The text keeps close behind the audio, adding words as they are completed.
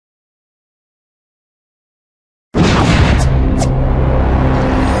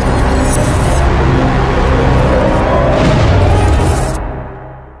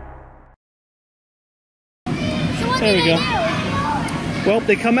go. Well,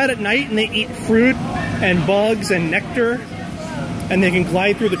 they come out at night and they eat fruit and bugs and nectar, and they can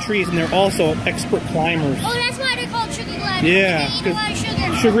glide through the trees, and they're also expert climbers. Oh, that's why they're called sugar gliders. Yeah. They eat a lot of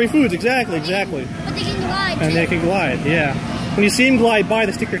sugar. Sugary foods, exactly. But they can glide too. And they can glide, yeah. When you see them glide by,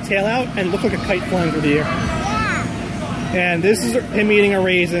 they stick their tail out and look like a kite flying through the air. Yeah. And this is him eating a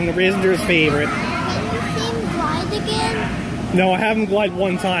raisin. The raisins are his favorite. Can you see him glide again? No, I have him glide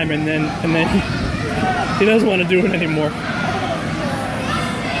one time, and then he doesn't want to do it anymore.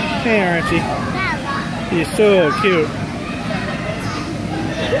 Hey, Archie. He's so cute.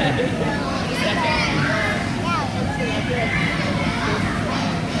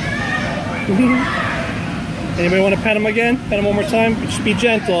 Anybody want to pet him again? Pet him one more time? Just be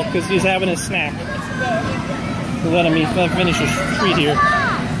gentle, because he's having his snack. Let him finish his treat here.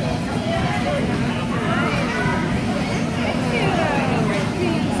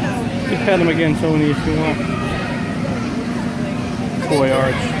 You pet him again, Tony, if you want. Boy,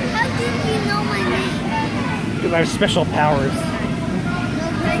 Arch. How did you know my name? Because I have special powers.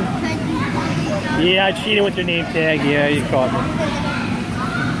 Yeah, I cheated with your name tag. Yeah, you caught me.